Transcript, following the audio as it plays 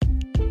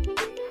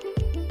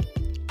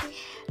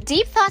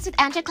Deep Thoughts with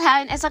Angela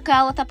Clown is a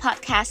girl with a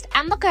podcast.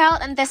 I'm the girl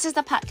and this is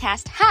the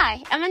podcast.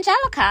 Hi, I'm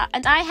Angelica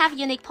and I have a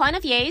unique point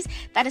of views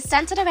that is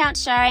centered around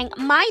sharing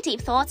my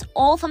deep thoughts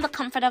all from the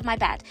comfort of my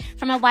bed,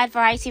 from a wide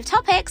variety of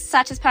topics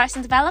such as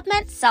personal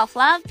development,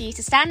 self-love,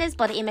 beauty standards,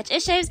 body image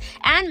issues,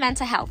 and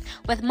mental health,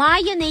 with my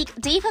unique,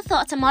 deeper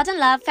thoughts on modern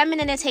love,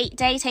 femininity,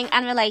 dating,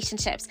 and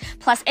relationships,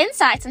 plus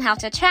insights on how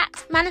to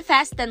attract,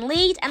 manifest, then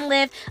lead and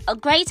live a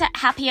greater,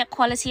 happier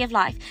quality of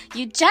life.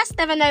 You just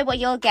never know what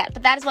you'll get,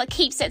 but that is what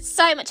keeps it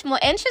so much more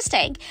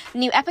interesting.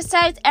 New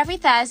episodes every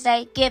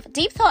Thursday. Give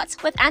Deep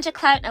Thoughts with Angela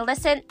Clown a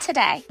listen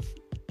today.